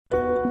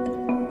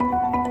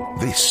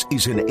This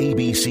is an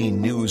ABC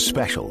News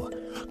special.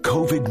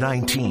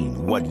 COVID-19,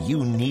 what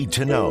you need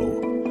to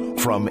know.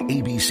 From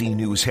ABC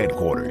News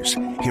headquarters,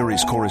 here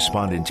is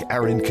correspondent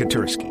Aaron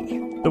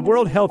Katursky. The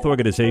World Health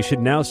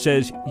Organization now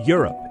says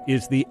Europe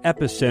is the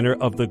epicenter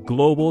of the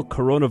global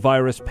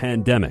coronavirus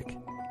pandemic.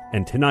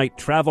 And tonight,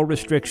 travel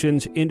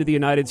restrictions into the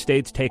United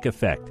States take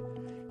effect.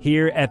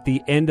 Here at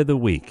the end of the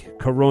week,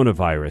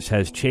 coronavirus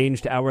has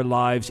changed our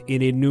lives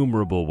in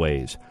innumerable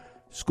ways.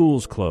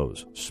 Schools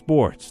close,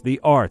 sports, the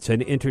arts,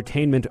 and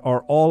entertainment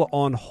are all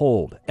on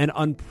hold. An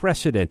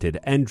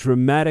unprecedented and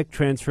dramatic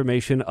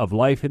transformation of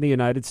life in the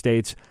United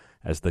States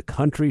as the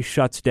country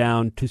shuts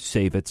down to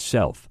save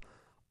itself.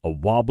 A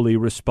wobbly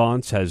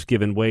response has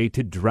given way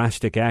to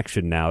drastic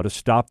action now to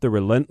stop the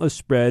relentless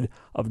spread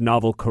of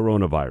novel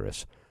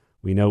coronavirus.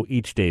 We know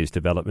each day's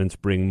developments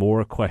bring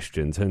more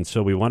questions, and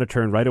so we want to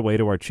turn right away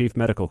to our chief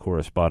medical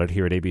correspondent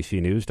here at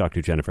ABC News,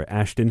 Dr. Jennifer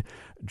Ashton,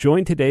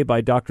 joined today by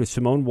Dr.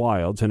 Simone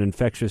Wilds, an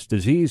infectious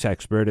disease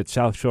expert at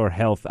South Shore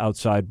Health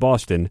outside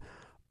Boston.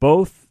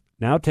 Both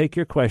now take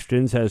your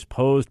questions as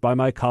posed by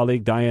my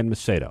colleague Diane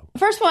Macedo.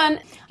 First one,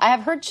 I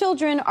have heard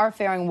children are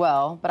faring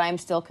well, but I am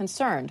still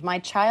concerned. My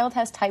child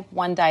has type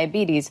 1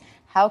 diabetes.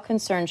 How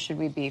concerned should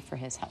we be for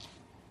his health?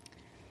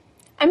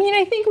 I mean,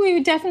 I think we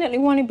would definitely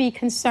want to be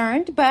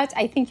concerned, but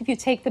I think if you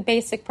take the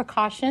basic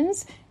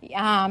precautions,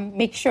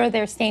 make sure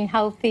they're staying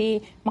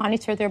healthy,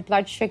 monitor their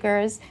blood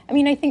sugars, I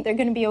mean, I think they're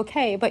going to be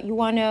okay. But you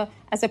want to,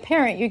 as a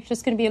parent, you're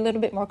just going to be a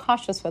little bit more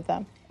cautious with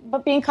them.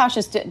 But being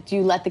cautious, do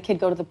you let the kid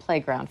go to the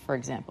playground, for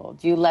example?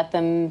 Do you let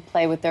them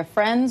play with their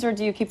friends, or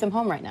do you keep them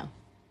home right now?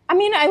 I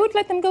mean, I would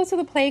let them go to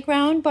the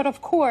playground, but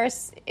of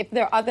course, if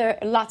there are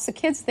lots of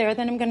kids there,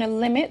 then I'm going to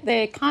limit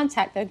the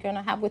contact they're going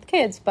to have with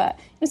kids. But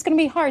it's going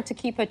to be hard to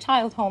keep a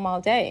child home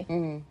all day.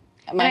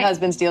 Mm-hmm. My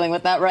husband's dealing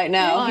with that right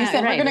now. He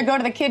said, we're going to go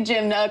to the kid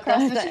gym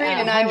across the street.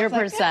 And 100%.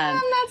 I was like, I'm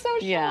not so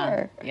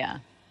sure. Yeah.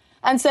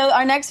 And so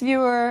our next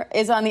viewer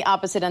is on the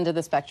opposite end of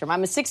the spectrum.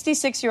 I'm a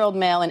 66-year-old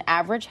male in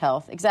average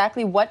health.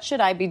 Exactly what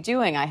should I be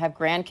doing? I have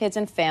grandkids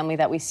and family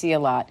that we see a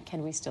lot.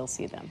 Can we still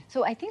see them?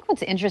 So I think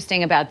what's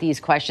interesting about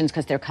these questions,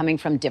 because they're coming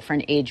from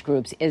different age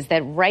groups, is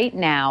that right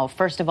now,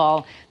 first of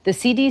all, the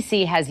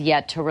CDC has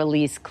yet to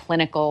release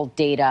clinical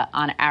data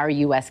on our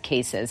U.S.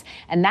 cases.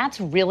 And that's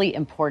really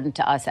important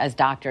to us as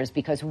doctors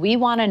because we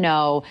want to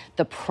know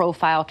the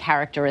profile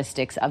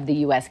characteristics of the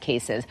U.S.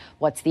 cases.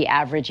 What's the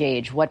average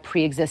age? What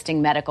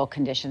pre-existing medical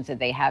conditions did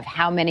they have?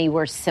 How many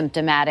were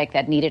symptomatic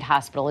that needed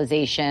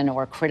hospitalization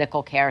or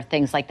critical care,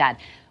 things like that?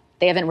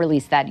 They haven't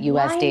released that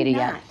U.S. data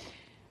yet.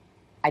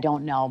 I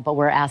don't know, but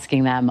we're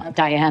asking them. Okay.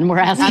 Diane, we're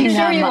asking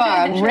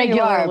them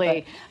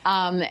regularly.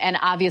 And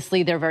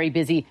obviously, they're very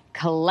busy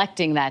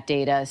collecting that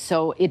data.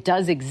 So it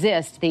does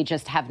exist. They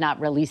just have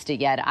not released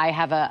it yet. I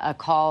have a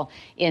call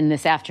in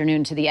this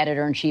afternoon to the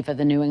editor-in-chief of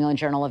the New England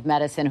Journal of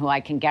Medicine, who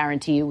I can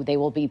guarantee you they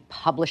will be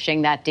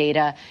publishing that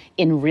data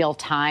in real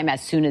time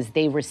as soon as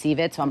they receive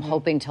it. So I'm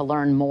hoping to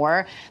learn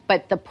more.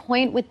 But the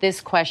point with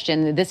this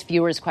question, this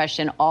viewer's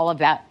question, all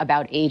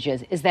about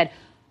ages, is that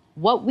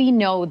what we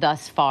know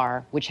thus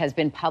far, which has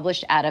been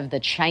published out of the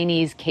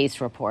Chinese case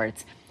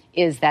reports,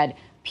 is that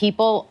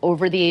people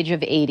over the age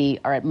of 80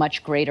 are at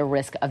much greater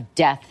risk of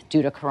death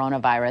due to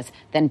coronavirus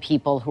than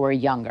people who are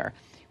younger.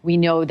 We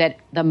know that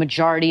the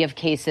majority of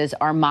cases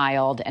are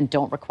mild and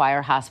don't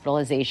require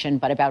hospitalization,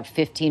 but about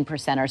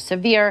 15% are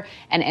severe,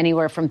 and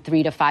anywhere from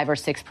 3 to 5 or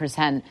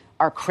 6%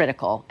 are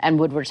critical and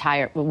would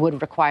require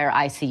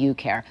ICU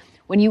care.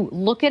 When you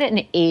look at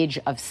an age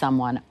of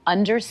someone,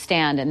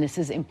 understand, and this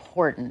is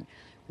important,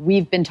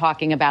 we've been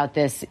talking about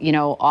this,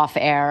 off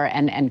air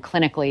and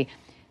clinically.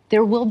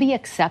 There will be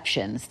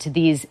exceptions to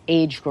these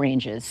age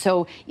ranges.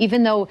 So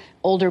even though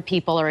older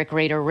people are at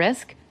greater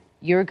risk,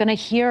 you're going to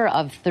hear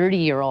of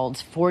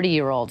 30-year-olds,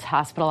 40-year-olds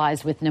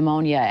hospitalized with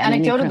pneumonia.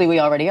 Anecdotally, we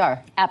already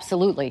are.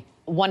 Absolutely.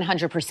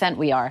 100%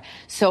 we are.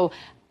 So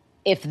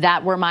if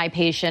that were my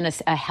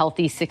patient, a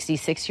healthy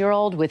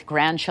 66-year-old with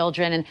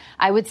grandchildren, and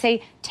I would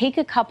say take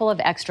a couple of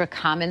extra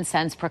common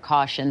sense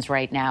precautions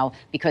right now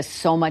because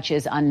so much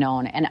is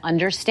unknown, and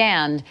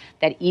understand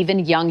that even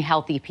young,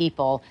 healthy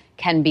people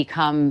can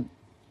become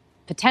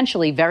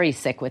potentially very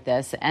sick with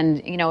this.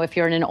 And, if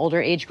you're in an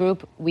older age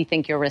group, we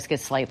think your risk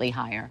is slightly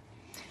higher.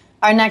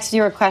 Our next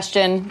viewer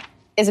question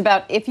is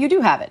about if you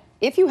do have it.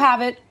 If you have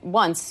it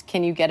once,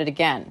 can you get it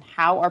again?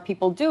 How are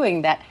people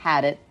doing that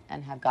had it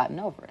and have gotten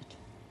over it?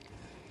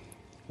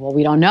 Well,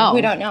 we don't know.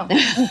 We don't know.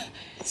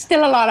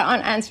 Still a lot of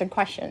unanswered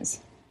questions.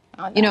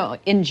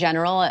 In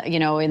general,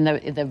 in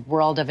the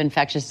world of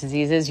infectious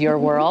diseases, your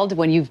world,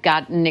 when you've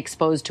gotten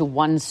exposed to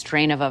one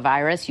strain of a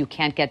virus, you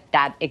can't get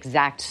that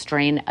exact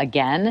strain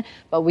again.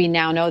 But we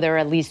now know there are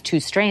at least 2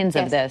 strains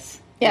of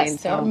this.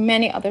 Yes, there are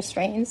many other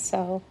strains.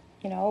 So,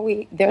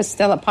 there's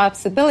still a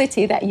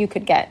possibility that you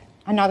could get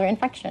another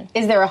infection.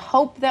 Is there a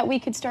hope that we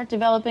could start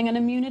developing an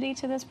immunity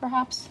to this,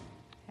 perhaps?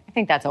 I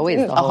think that's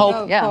always the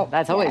hope. Yeah,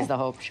 that's always the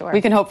hope, sure. We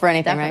can hope for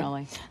anything,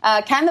 Definitely.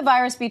 right? Can the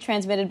virus be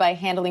transmitted by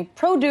handling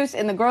produce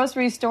in the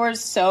grocery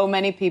stores? So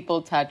many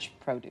people touch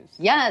produce.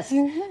 Yes,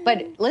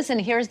 but listen,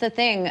 here's the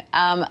thing.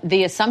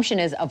 The assumption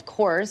is, of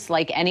course,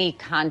 like any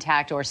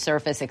contact or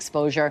surface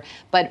exposure.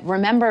 But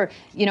remember,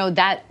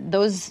 that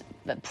those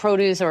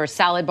produce or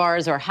salad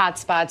bars or hot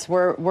spots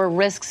were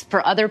risks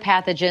for other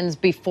pathogens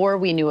before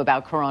we knew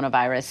about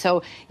coronavirus.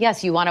 So,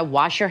 yes, you want to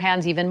wash your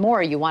hands even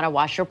more. You want to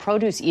wash your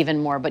produce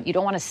even more, but you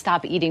don't want to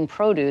stop eating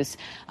produce.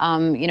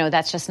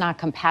 That's just not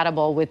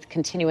compatible with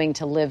continuing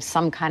to live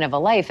some kind of a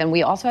life. And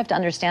we also have to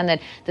understand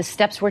that the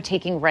steps we're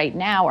taking right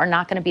now are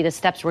not going to be the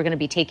steps we're going to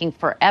be taking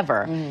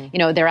forever.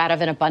 They're out of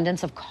an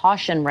abundance of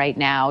caution right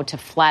now to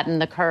flatten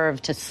the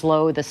curve, to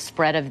slow the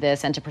spread of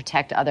this, and to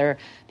protect other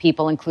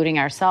people, including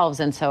ourselves.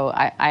 And so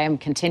I am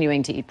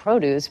continuing to eat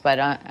produce, but,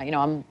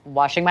 I'm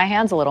washing my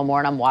hands a little more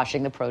and I'm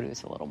washing the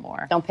produce a little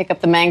more. Don't pick up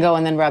the mango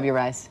and then rub your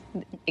eyes.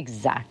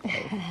 Exactly.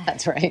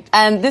 That's right.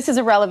 And this is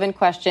a relevant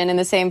question. In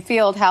the same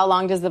field, how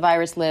long does the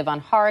virus live on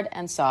hard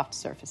and soft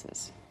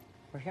surfaces?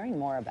 We're hearing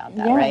more about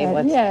that,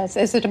 right? Yes.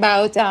 Is it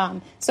about,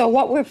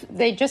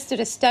 they just did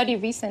a study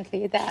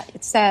recently that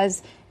it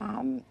says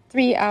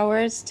 3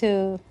 hours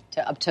to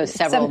up to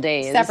several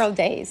days. Several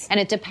days. And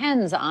it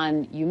depends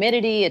on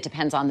humidity. It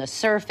depends on the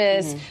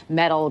surface,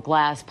 metal,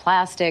 glass,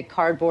 plastic,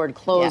 cardboard,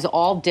 clothes,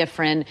 all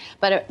different.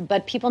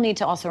 But people need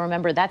to also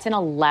remember that's in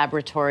a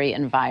laboratory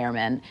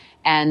environment.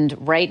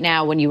 And right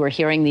now, when you were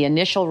hearing the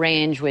initial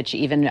range, which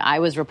even I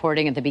was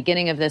reporting at the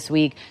beginning of this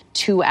week,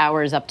 2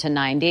 hours up to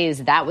 9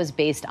 days, that was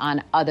based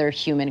on other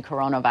human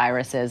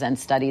coronaviruses and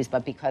studies.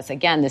 But because,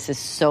 again, this is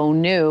so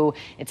new,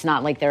 it's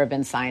not like there have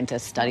been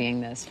scientists studying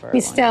this for a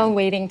long time. We're still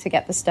waiting to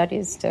get the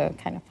studies to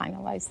kind of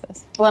finalize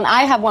this. Well, and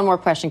I have one more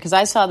question, because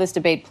I saw this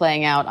debate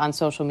playing out on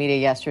social media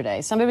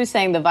yesterday. Somebody was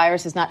saying the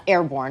virus is not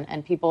airborne,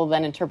 and people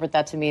then interpret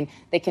that to mean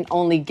they can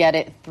only get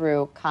it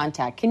through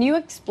contact. Can you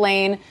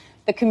explain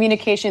the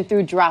communication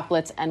through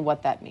droplets and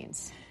what that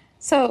means?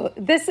 So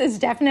this is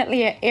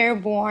definitely an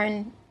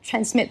airborne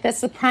transmit. That's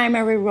the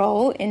primary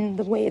role in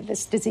the way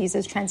this disease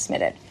is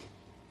transmitted.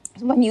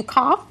 When you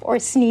cough or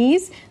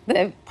sneeze,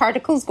 the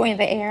particles going in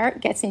the air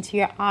gets into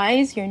your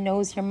eyes, your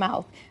nose, your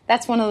mouth.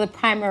 That's one of the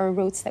primary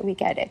routes that we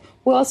get it.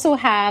 We also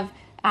have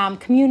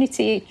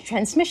community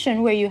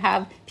transmission, where you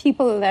have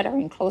people that are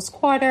in close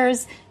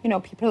quarters,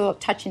 people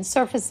touching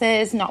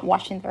surfaces, not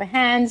washing their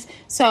hands.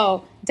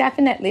 So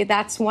definitely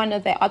that's one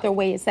of the other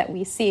ways that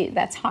we see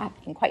that's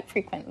happening quite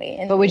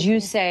frequently. But would you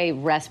say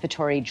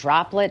respiratory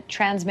droplet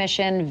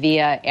transmission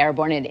via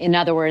airborne? In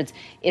other words,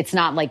 it's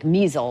not like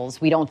measles.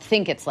 We don't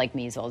think it's like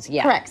measles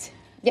yet. Correct.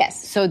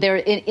 Yes. So there,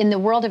 in the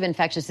world of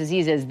infectious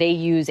diseases, they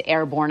use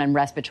airborne and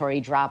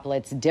respiratory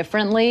droplets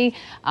differently,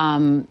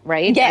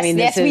 right?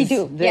 Yes, we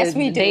do.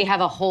 They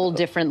have a whole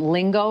different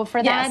lingo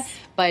for that. Yes.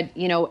 But,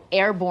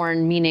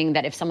 airborne meaning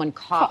that if someone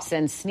coughs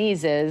and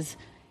sneezes,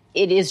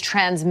 it is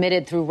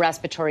transmitted through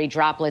respiratory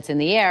droplets in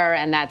the air.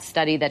 And that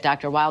study that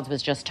Dr. Wilds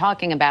was just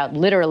talking about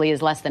literally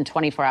is less than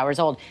 24 hours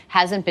old,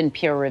 hasn't been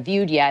peer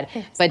reviewed yet,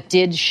 but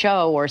did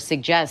show or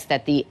suggest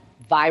that the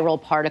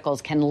viral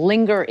particles can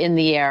linger in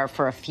the air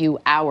for a few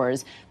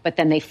hours, but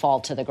then they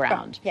fall to the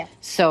ground. Yeah.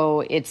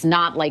 So it's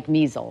not like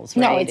measles,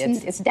 right? No,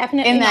 it's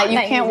definitely in not that you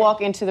can't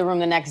walk into the room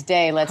the next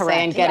day, let's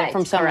say, and get it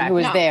from someone who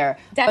is there.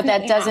 But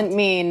that doesn't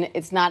mean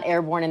it's not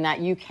airborne, in that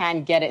you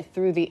can get it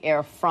through the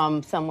air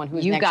from someone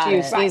who's next to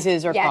you,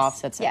 sneezes or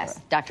coughs, etc. Yes.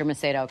 Dr.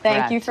 Macedo, correct.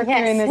 Thank you for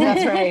clearing this up.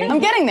 That's right. I'm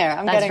getting there.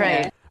 I'm getting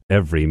there.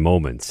 Every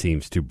moment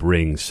seems to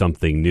bring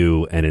something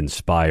new and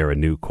inspire a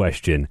new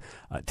question.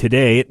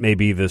 Today, it may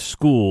be the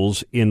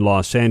schools in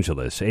Los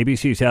Angeles.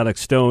 ABC's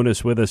Alex Stone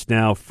is with us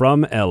now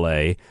from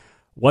L.A.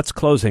 What's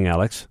closing,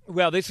 Alex?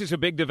 Well, this is a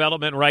big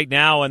development right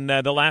now in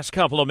the last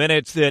couple of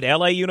minutes that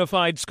L.A.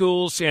 Unified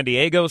Schools, San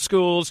Diego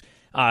schools,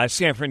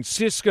 San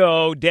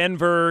Francisco,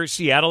 Denver,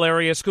 Seattle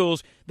area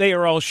schools, they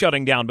are all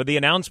shutting down. But the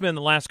announcement in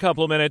the last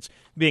couple of minutes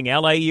being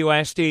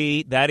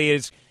LAUSD, that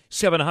is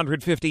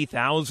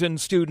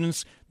 750,000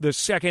 students, the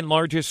second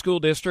largest school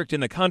district in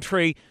the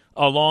country,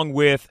 along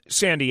with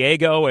San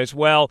Diego as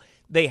well.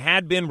 They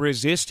had been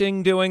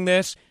resisting doing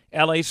this.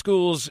 LA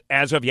schools,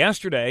 as of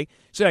yesterday,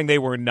 saying they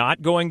were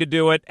not going to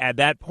do it at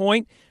that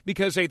point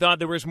because they thought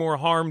there was more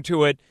harm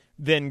to it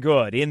than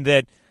good, in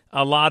that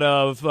a lot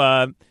of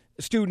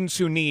students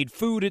who need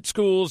food at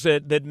schools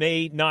that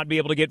may not be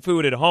able to get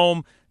food at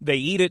home, they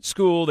eat at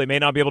school, they may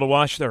not be able to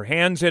wash their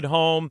hands at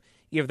home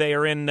if they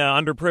are in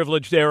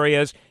underprivileged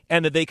areas,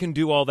 and that they can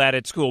do all that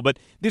at school. But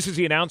this is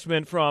the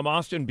announcement from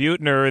Austin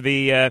Butner,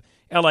 the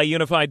LA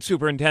Unified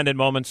Superintendent,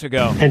 moments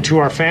ago. And to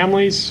our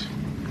families,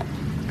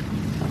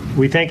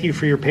 we thank you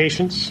for your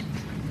patience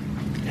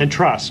and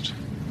trust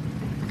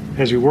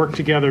as we work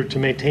together to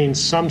maintain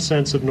some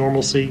sense of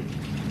normalcy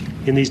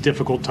in these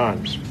difficult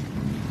times.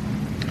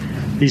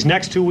 These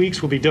next 2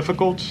 weeks will be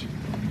difficult,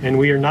 and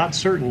we are not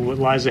certain what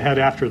lies ahead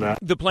after that.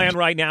 The plan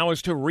right now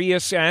is to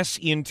reassess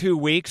in 2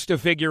 weeks to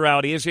figure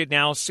out, is it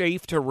now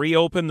safe to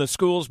reopen the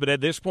schools? But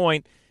at this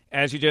point,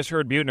 as you just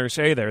heard Buettner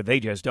say there, they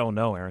just don't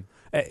know, Aaron.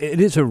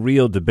 It is a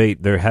real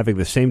debate. They're having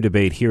the same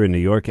debate here in New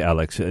York,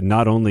 Alex.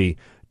 Not only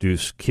do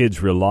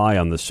kids rely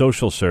on the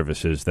social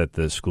services that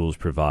the schools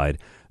provide,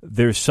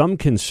 there's some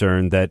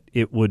concern that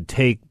it would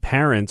take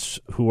parents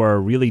who are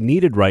really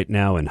needed right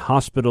now in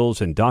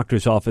hospitals and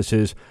doctors'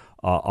 offices,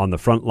 on the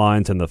front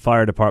lines and the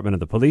fire department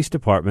and the police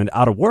department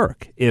out of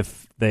work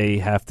if they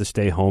have to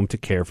stay home to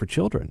care for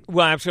children.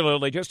 Well,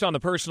 absolutely. Just on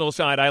the personal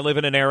side, I live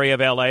in an area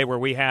of L.A. where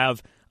we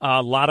have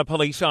a lot of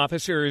police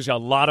officers, a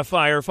lot of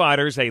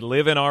firefighters. They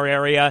live in our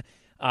area,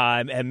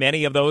 and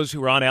many of those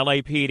who are on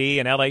LAPD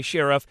and LA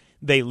Sheriff,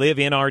 they live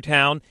in our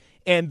town.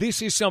 And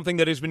this is something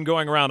that has been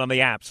going around on the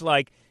apps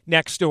like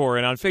Nextdoor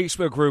and on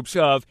Facebook groups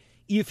of,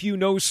 if you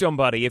know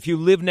somebody, if you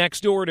live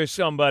next door to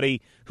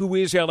somebody who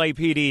is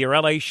LAPD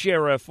or LA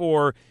Sheriff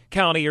or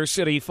county or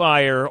city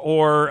fire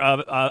or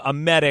a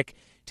medic,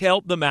 to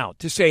help them out,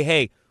 to say,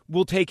 hey,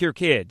 we'll take your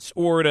kids,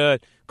 or to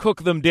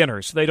cook them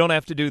dinner so they don't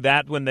have to do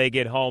that when they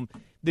get home,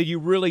 that you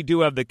really do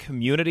have the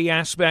community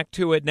aspect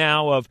to it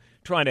now of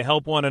trying to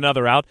help one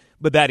another out.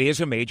 But that is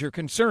a major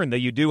concern, that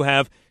you do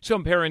have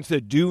some parents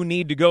that do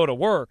need to go to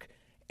work,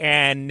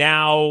 and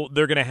now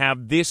they're going to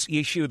have this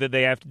issue that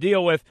they have to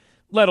deal with,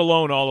 let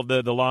alone all of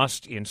the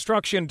lost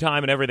instruction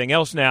time and everything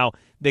else now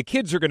the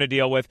kids are going to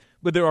deal with.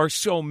 But there are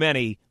so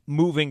many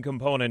moving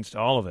components to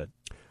all of it.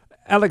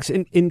 Alex,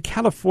 in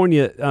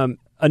California,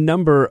 a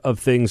number of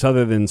things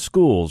other than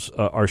schools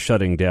are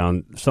shutting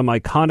down. Some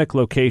iconic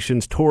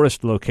locations,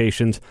 tourist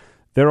locations,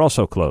 they're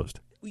also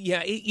closed.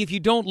 Yeah, if you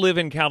don't live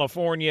in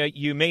California,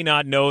 you may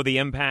not know the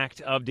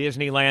impact of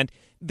Disneyland.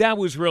 That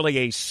was really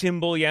a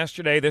symbol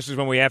yesterday. This is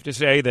when we have to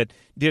say that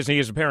Disney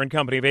is a parent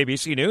company of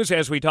ABC News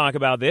as we talk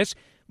about this.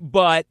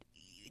 But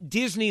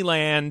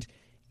Disneyland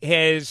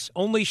has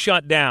only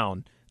shut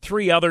down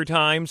 3 other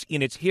times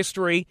in its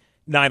history: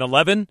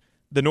 9/11,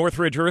 the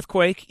Northridge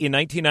earthquake in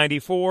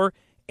 1994,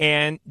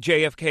 and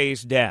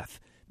JFK's death.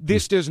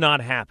 This does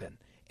not happen.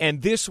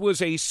 And this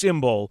was a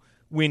symbol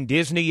when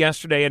Disney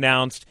yesterday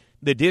announced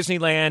that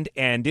Disneyland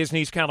and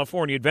Disney's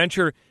California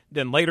Adventure,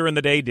 then later in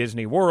the day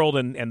Disney World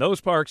and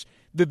those parks,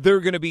 that they're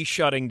going to be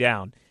shutting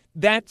down.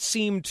 That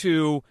seemed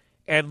to,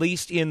 at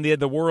least in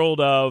the world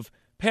of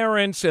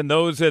parents and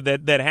those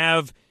that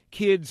have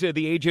kids at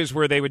the ages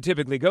where they would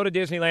typically go to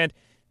Disneyland,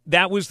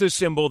 that was the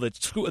symbol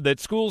that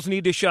schools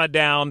need to shut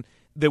down,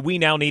 that we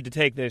now need to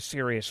take this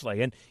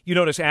seriously. And you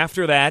notice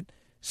after that,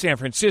 San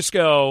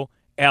Francisco,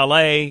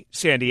 L.A.,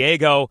 San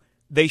Diego,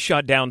 they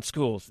shut down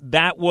schools.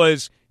 That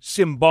was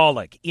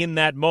symbolic in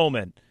that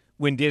moment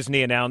when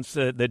Disney announced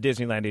that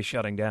Disneyland is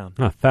shutting down.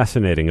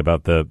 Fascinating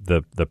about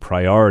the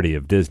priority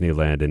of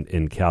Disneyland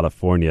in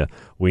California.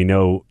 We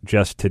know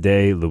just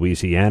today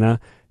Louisiana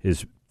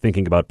is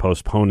thinking about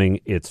postponing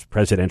its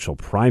presidential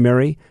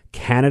primary.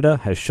 Canada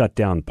has shut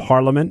down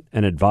Parliament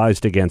and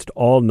advised against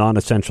all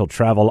non-essential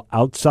travel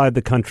outside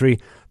the country.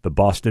 The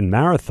Boston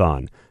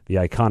Marathon, the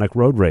iconic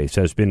road race,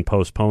 has been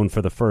postponed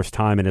for the first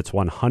time in its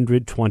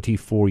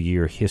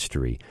 124-year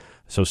history.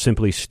 So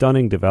simply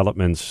stunning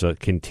developments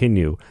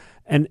continue.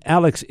 And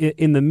Alex,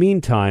 in the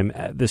meantime,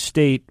 the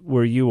state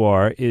where you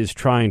are is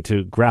trying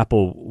to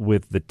grapple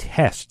with the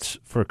tests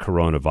for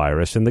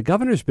coronavirus, and the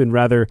governor's been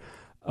rather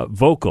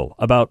vocal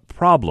about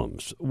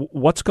problems.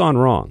 What's gone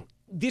wrong?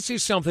 This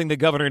is something that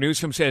Governor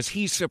Newsom says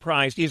he's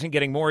surprised isn't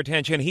getting more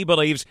attention. He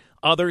believes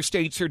other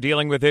states are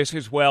dealing with this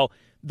as well.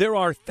 There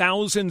are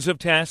thousands of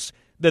tests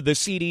that the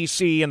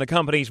CDC and the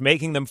companies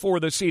making them for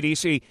the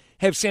CDC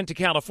have sent to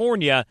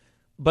California,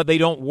 but they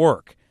don't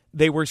work.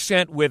 They were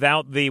sent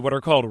without the what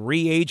are called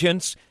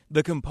reagents,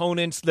 the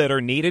components that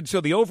are needed.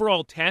 So the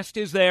overall test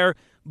is there,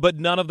 but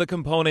none of the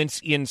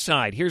components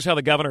inside. Here's how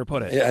the governor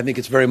put it. I think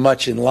it's very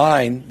much in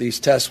line, these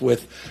tests,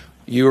 with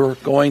you're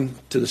going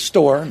to the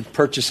store and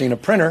purchasing a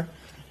printer,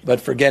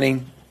 but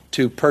forgetting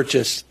to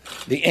purchase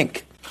the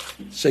ink.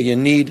 So you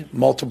need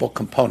multiple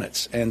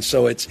components. And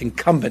so it's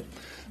incumbent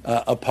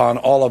upon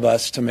all of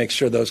us to make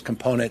sure those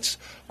components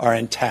are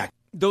intact.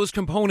 Those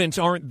components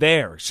aren't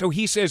there. So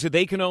he says that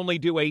they can only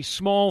do a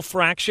small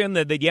fraction,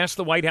 that yes,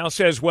 the White House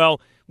says,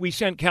 well, we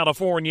sent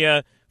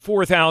California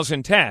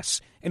 4,000 tests.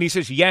 And he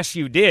says, yes,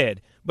 you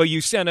did, but you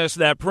sent us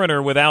that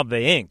printer without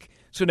the ink.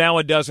 So now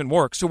it doesn't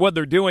work. So what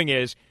they're doing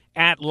is,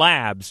 at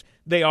labs,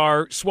 they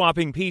are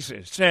swapping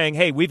pieces, saying,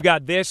 hey, we've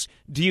got this.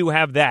 Do you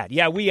have that?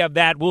 Yeah, we have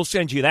that. We'll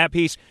send you that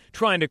piece,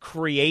 trying to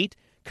create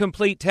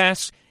complete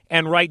tests.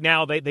 And right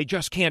now they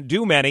just can't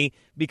do many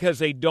because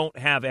they don't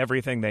have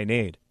everything they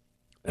need.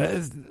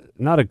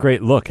 Not a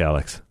great look,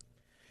 Alex.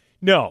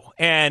 No,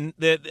 and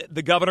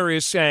the governor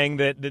is saying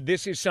that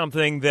this is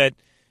something that,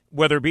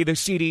 whether it be the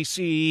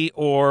CDC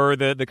or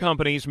the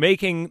companies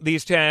making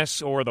these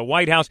tests or the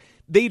White House,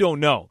 they don't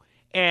know.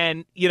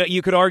 And,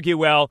 you could argue,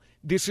 well,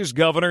 this is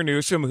Governor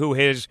Newsom, who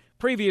has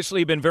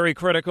previously been very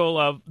critical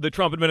of the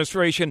Trump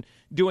administration,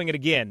 doing it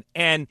again.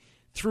 And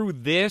through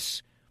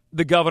this,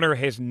 the governor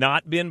has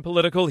not been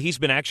political. He's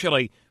been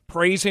actually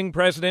praising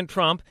President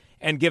Trump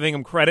and giving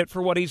him credit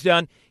for what he's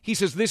done. He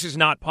says this is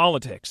not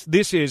politics.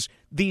 This is,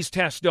 these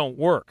tests don't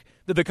work.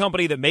 That the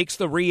company that makes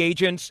the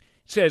reagents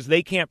says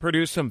they can't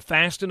produce them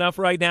fast enough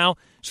right now,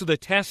 so the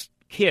test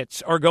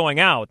kits are going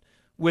out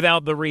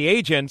without the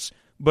reagents.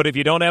 But if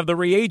you don't have the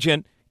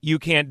reagent, you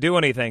can't do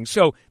anything.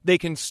 So they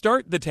can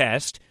start the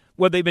test.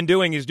 What they've been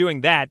doing is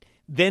doing that,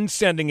 then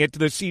sending it to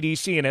the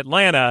CDC in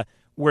Atlanta,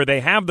 where they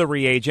have the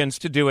reagents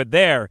to do it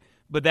there.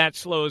 But that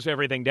slows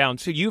everything down.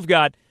 So you've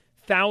got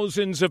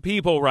thousands of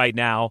people right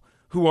now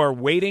who are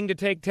waiting to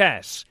take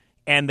tests,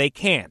 and they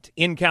can't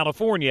in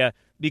California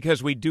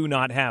because we do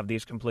not have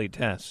these complete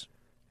tests.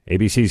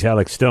 ABC's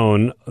Alex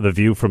Stone, The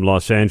View from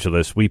Los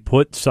Angeles. We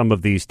put some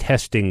of these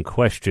testing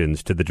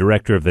questions to the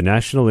director of the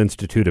National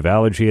Institute of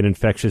Allergy and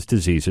Infectious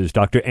Diseases,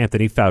 Dr.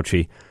 Anthony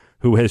Fauci,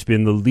 who has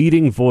been the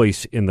leading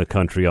voice in the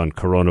country on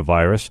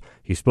coronavirus.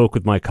 He spoke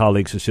with my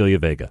colleague Cecilia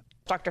Vega.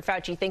 Dr.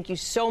 Fauci, thank you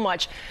so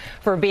much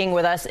for being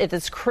with us at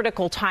this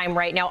critical time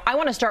right now. I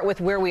want to start with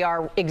where we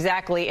are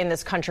exactly in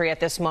this country at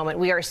this moment.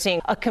 We are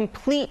seeing a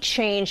complete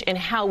change in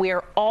how we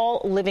are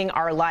all living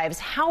our lives.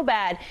 How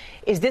bad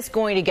is this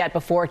going to get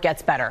before it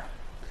gets better?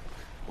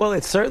 Well,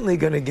 it's certainly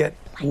going to get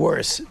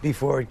worse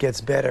before it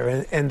gets better.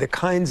 And the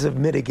kinds of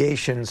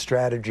mitigation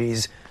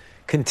strategies,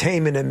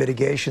 containment and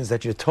mitigations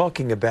that you're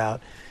talking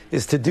about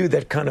is to do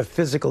that kind of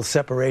physical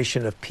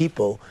separation of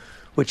people,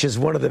 which is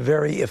one of the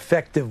very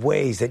effective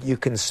ways that you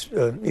can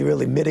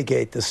really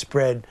mitigate the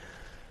spread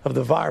of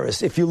the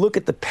virus. If you look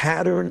at the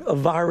pattern of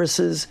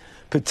viruses,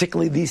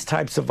 particularly these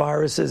types of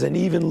viruses, and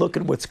even look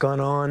at what's gone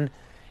on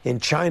in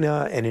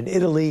China and in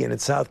Italy and in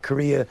South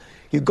Korea,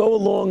 you go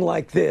along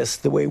like this,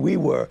 the way we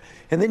were,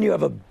 and then you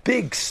have a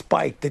big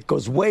spike that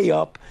goes way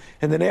up,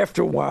 and then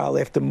after a while,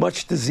 after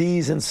much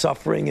disease and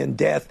suffering and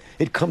death,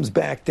 it comes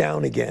back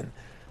down again.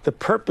 The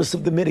purpose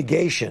of the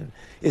mitigation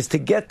is to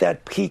get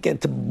that peak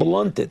and to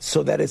blunt it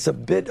so that it's a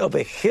bit of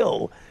a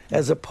hill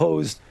as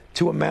opposed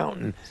to a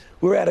mountain.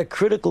 We're at a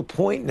critical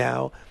point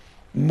now,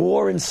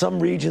 more in some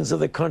regions of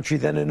the country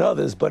than in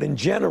others, but in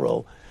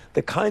general,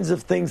 the kinds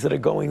of things that are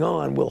going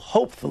on will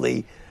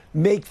hopefully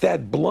make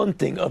that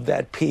blunting of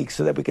that peak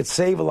so that we could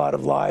save a lot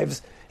of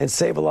lives and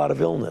save a lot of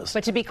illness.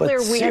 But to be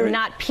clear, we have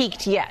not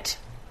peaked yet.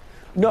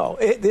 No,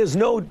 there's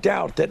no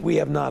doubt that we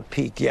have not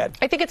peaked yet.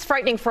 I think it's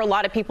frightening for a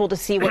lot of people to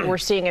see what we're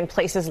seeing in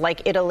places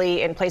like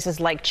Italy and places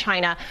like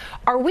China.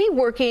 Are we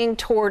working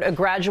toward a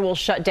gradual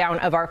shutdown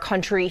of our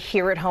country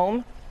here at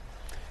home?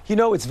 You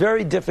know, it's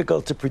very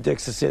difficult to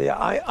predict, Cecilia.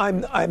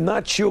 I'm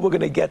not sure we're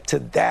going to get to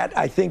that.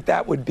 I think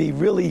that would be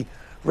really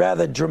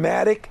rather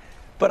dramatic.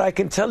 But I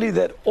can tell you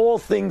that all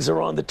things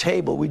are on the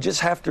table. We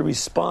just have to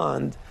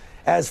respond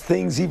as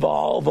things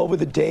evolve over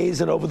the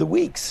days and over the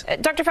weeks.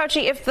 Dr.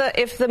 Fauci,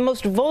 if the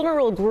most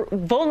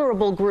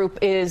vulnerable group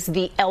is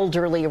the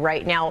elderly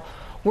right now,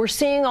 we're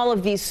seeing all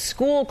of these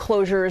school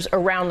closures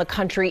around the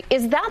country.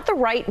 Is that the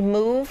right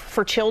move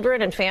for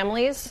children and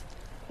families?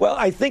 Well,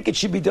 I think it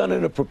should be done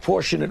in a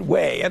proportionate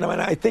way. And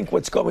I think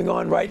what's going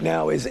on right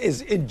now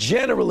is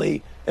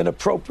generally an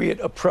appropriate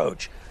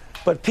approach.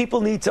 But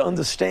people need to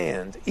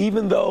understand,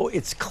 even though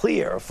it's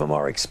clear from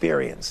our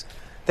experience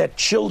that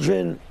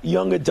children,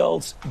 young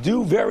adults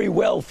do very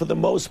well for the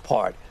most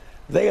part.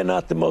 They are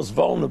not the most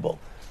vulnerable,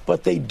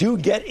 but they do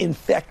get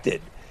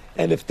infected.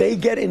 And if they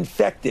get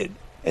infected,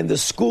 and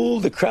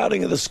the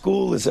crowding of the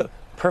school is a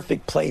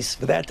perfect place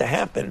for that to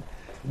happen,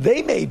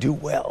 they may do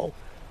well,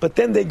 but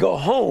then they go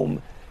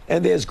home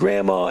and there's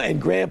grandma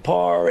and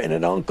grandpa and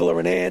an uncle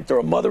or an aunt or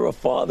a mother or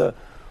father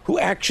who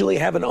actually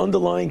have an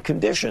underlying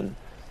condition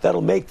that'll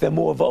make them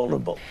more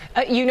vulnerable.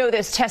 You know,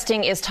 this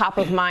testing is top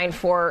of mind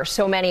for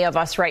so many of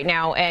us right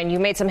now, and you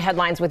made some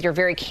headlines with your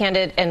very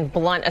candid and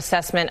blunt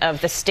assessment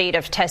of the state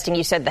of testing.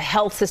 You said the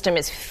health system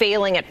is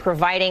failing at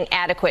providing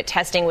adequate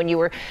testing when you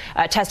were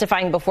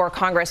testifying before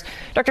Congress.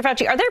 Dr.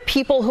 Fauci, are there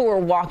people who are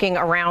walking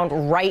around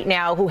right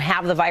now who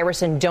have the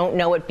virus and don't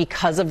know it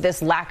because of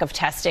this lack of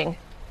testing?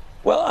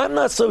 Well, I'm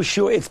not so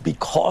sure it's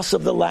because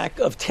of the lack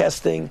of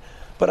testing.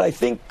 But I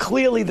think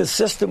clearly the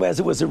system as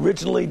it was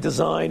originally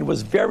designed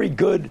was very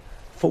good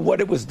for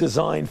what it was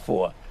designed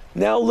for.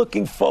 Now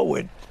looking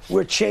forward,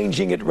 we're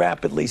changing it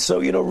rapidly. So,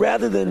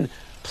 rather than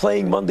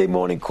playing Monday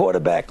morning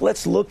quarterback,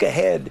 let's look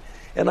ahead.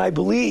 And I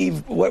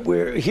believe what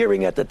we're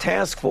hearing at the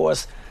task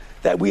force,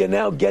 that we are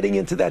now getting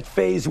into that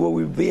phase where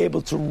we'll be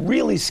able to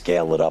really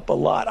scale it up a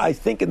lot. I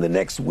think in the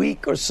next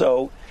week or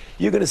so,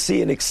 you're going to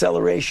see an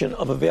acceleration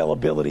of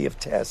availability of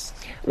tests.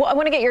 Well, I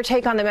want to get your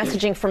take on the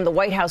messaging from the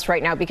White House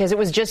right now, because it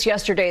was just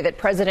yesterday that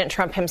President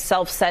Trump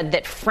himself said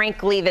that,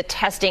 frankly, the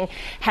testing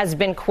has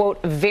been,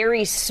 quote,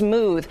 very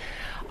smooth.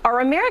 Are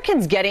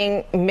Americans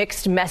getting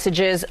mixed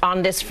messages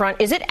on this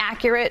front? Is it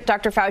accurate,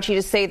 Dr. Fauci,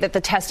 to say that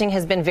the testing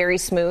has been very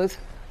smooth?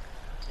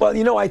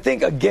 Well, I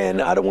think,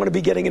 again, I don't want to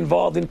be getting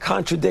involved in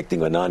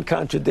contradicting or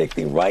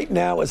non-contradicting. Right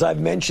now, as I've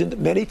mentioned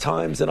many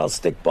times, and I'll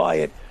stick by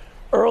it,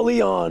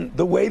 early on,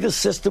 the way the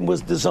system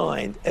was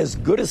designed, as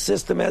good a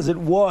system as it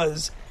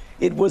was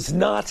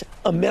not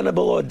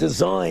amenable or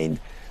designed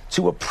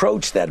to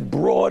approach that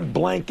broad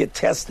blanket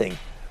testing.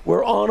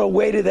 We're on our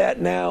way to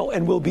that now,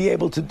 and we'll be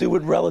able to do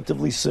it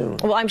relatively soon.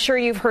 Well, I'm sure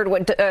you've heard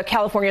what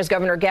California's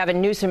Governor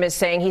Gavin Newsom is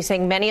saying. He's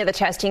saying many of the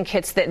testing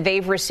kits that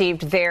they've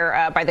received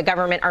there by the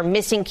government are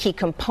missing key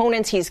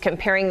components. He's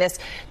comparing this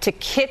to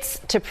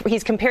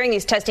he's comparing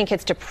these testing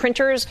kits to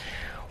printers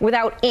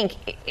without ink.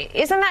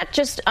 Isn't that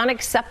just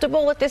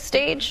unacceptable at this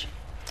stage?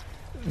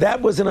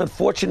 That was an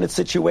unfortunate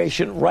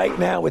situation. Right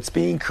now, it's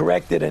being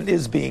corrected and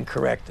is being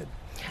corrected.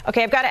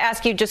 Okay, I've got to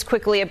ask you just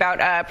quickly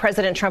about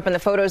President Trump and the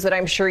photos that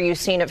I'm sure you've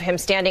seen of him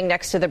standing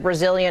next to the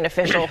Brazilian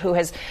official who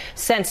has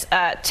since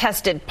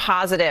tested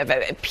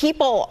positive.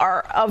 People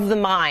are of the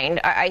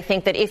mind, I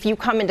think, that if you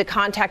come into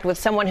contact with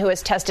someone who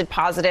has tested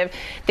positive,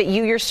 that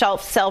you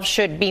yourself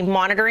should be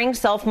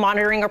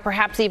self-monitoring, or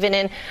perhaps even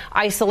in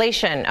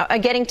isolation,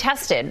 getting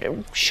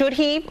tested.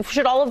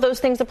 Should all of those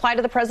things apply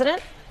to the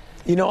president?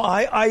 You know,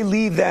 I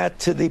leave that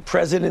to the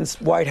president's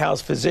White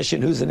House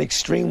physician, who's an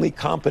extremely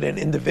competent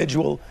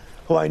individual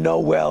who I know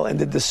well, and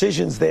the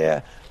decisions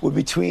there were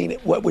between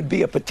what would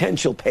be a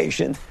potential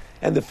patient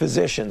and the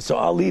physician. So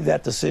I'll leave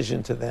that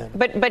decision to them.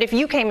 But if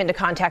you came into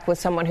contact with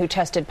someone who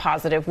tested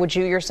positive, would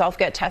you yourself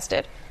get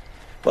tested?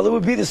 Well, it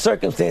would be the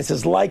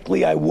circumstances.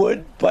 Likely I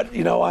would, but,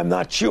 I'm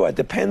not sure. It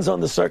depends on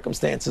the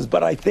circumstances.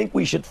 But I think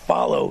we should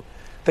follow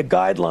the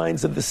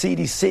guidelines of the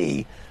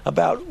CDC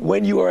about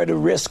when you are at a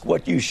risk,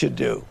 what you should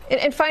do.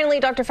 And finally,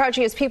 Dr.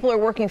 Fauci, as people are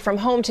working from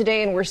home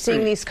today and we're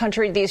seeing these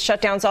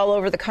shutdowns all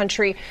over the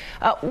country,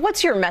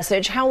 what's your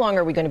message? How long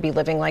are we going to be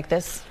living like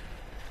this?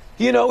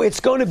 It's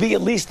going to be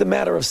at least a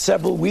matter of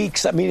several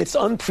weeks. I mean, it's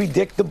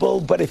unpredictable,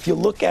 but if you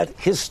look at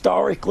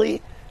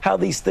historically how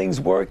these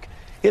things work,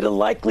 it'll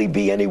likely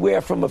be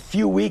anywhere from a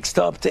few weeks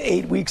to up to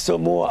 8 weeks or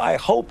more. I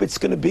hope it's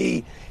going to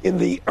be in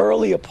the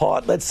earlier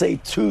part, let's say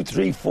 2,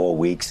 3, 4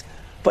 weeks.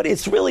 But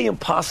it's really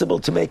impossible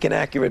to make an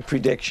accurate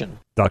prediction.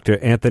 Dr.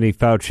 Anthony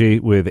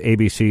Fauci with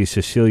ABC's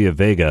Cecilia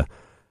Vega.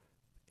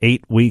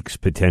 8 weeks,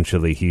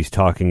 potentially, he's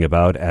talking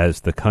about,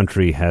 as the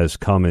country has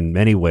come in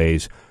many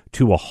ways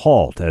to a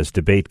halt as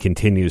debate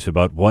continues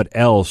about what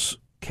else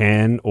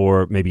can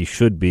or maybe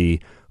should be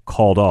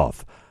called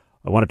off.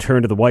 I want to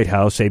turn to the White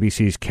House.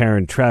 ABC's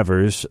Karen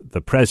Travers. The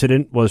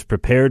president was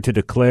prepared to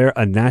declare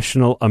a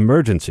national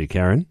emergency,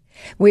 Karen.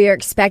 We are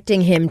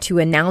expecting him to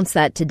announce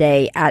that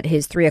today at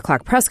his 3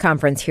 o'clock press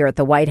conference here at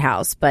the White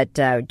House, but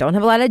don't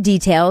have a lot of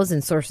details,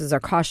 and sources are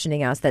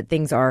cautioning us that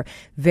things are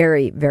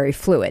very, very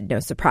fluid. No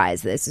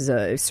surprise. This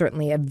is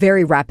certainly a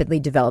very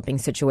rapidly developing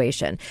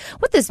situation.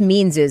 What this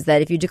means is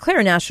that if you declare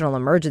a national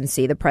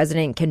emergency, the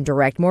president can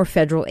direct more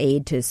federal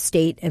aid to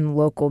state and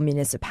local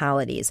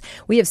municipalities.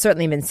 We have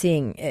certainly been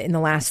seeing in the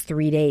last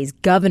 3 days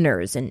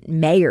governors and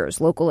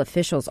mayors, local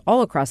officials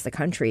all across the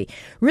country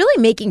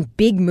really making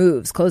big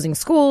moves, closing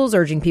schools,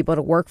 urging people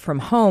to work from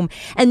home.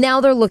 And now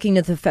they're looking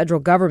to the federal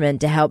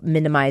government to help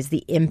minimize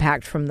the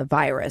impact from the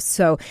virus.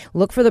 So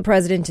look for the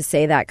president to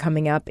say that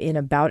coming up in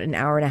about an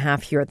hour and a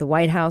half here at the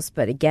White House.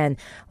 But again,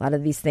 a lot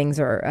of these things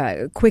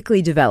are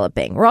quickly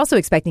developing. We're also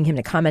expecting him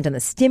to comment on the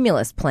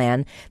stimulus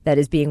plan that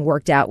is being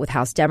worked out with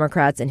House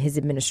Democrats and his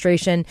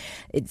administration.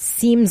 It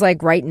seems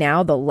like right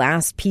now the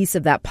last piece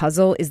of that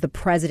puzzle is the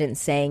president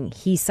saying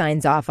he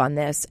signs off on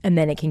this, and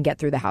then it can get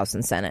through the House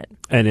and Senate.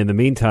 And in the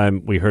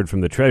meantime, we heard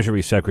from the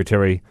Treasury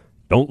Secretary,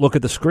 don't look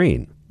at the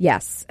screen.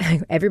 Yes.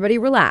 Everybody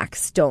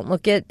relax. Don't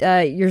look at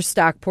your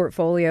stock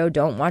portfolio.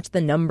 Don't watch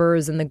the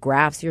numbers and the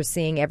graphs you're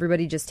seeing.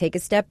 Everybody just take a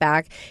step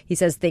back. He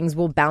says things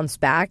will bounce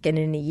back, and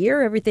in a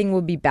year, everything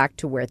will be back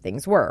to where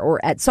things were. Or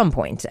at some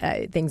point,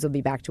 things will be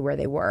back to where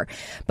they were.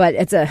 But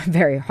it's a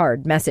very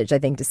hard message, I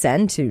think, to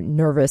send to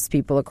nervous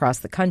people across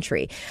the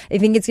country. I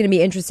think it's going to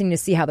be interesting to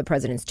see how the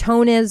president's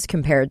tone is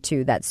compared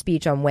to that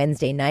speech on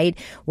Wednesday night,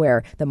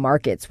 where the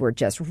markets were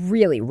just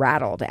really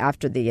rattled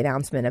after the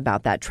announcement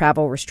about that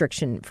travel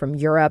restriction from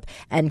Europe,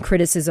 and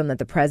criticism that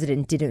the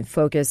president didn't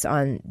focus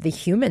on the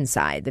human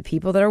side, the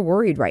people that are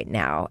worried right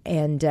now,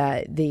 and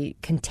the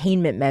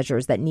containment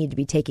measures that need to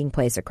be taking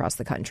place across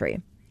the country.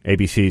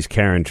 ABC's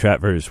Karen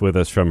Travers with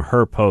us from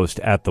her post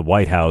at the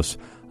White House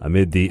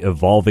amid the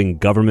evolving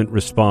government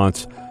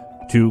response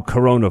to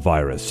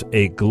coronavirus,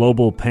 a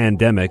global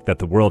pandemic that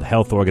the World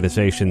Health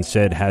Organization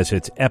said has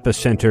its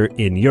epicenter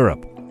in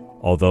Europe,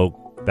 although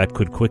that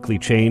could quickly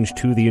change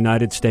to the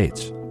United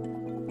States.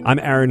 I'm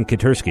Aaron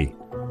Katursky.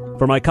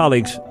 For my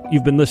colleagues,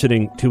 you've been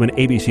listening to an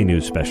ABC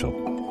News special.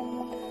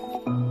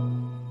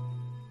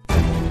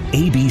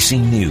 ABC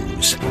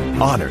News,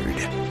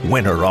 honored,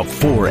 winner of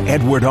 4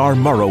 Edward R.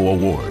 Murrow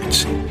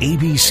Awards.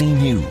 ABC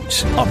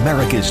News,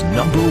 America's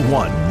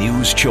 #1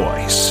 news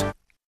choice.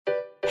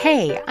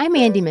 Hey, I'm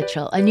Andy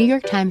Mitchell, a New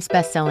York Times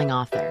bestselling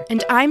author.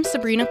 And I'm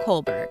Sabrina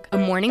Kohlberg, a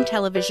morning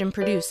television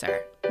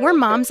producer. We're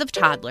moms of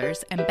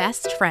toddlers and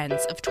best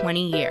friends of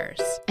 20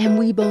 years. And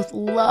we both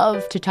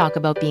love to talk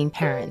about being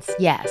parents,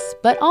 yes,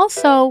 but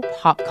also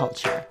pop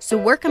culture. So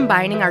we're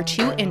combining our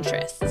two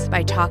interests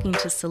by talking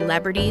to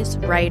celebrities,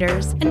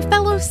 writers, and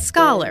fellow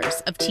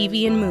scholars of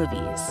TV and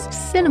movies.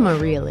 Cinema,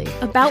 really.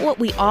 About what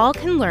we all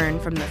can learn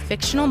from the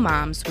fictional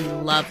moms we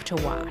love to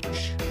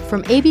watch.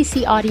 From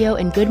ABC Audio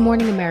and Good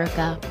Morning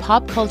America,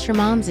 Pop Culture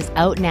Moms is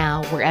out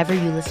now wherever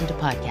you listen to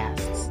podcasts.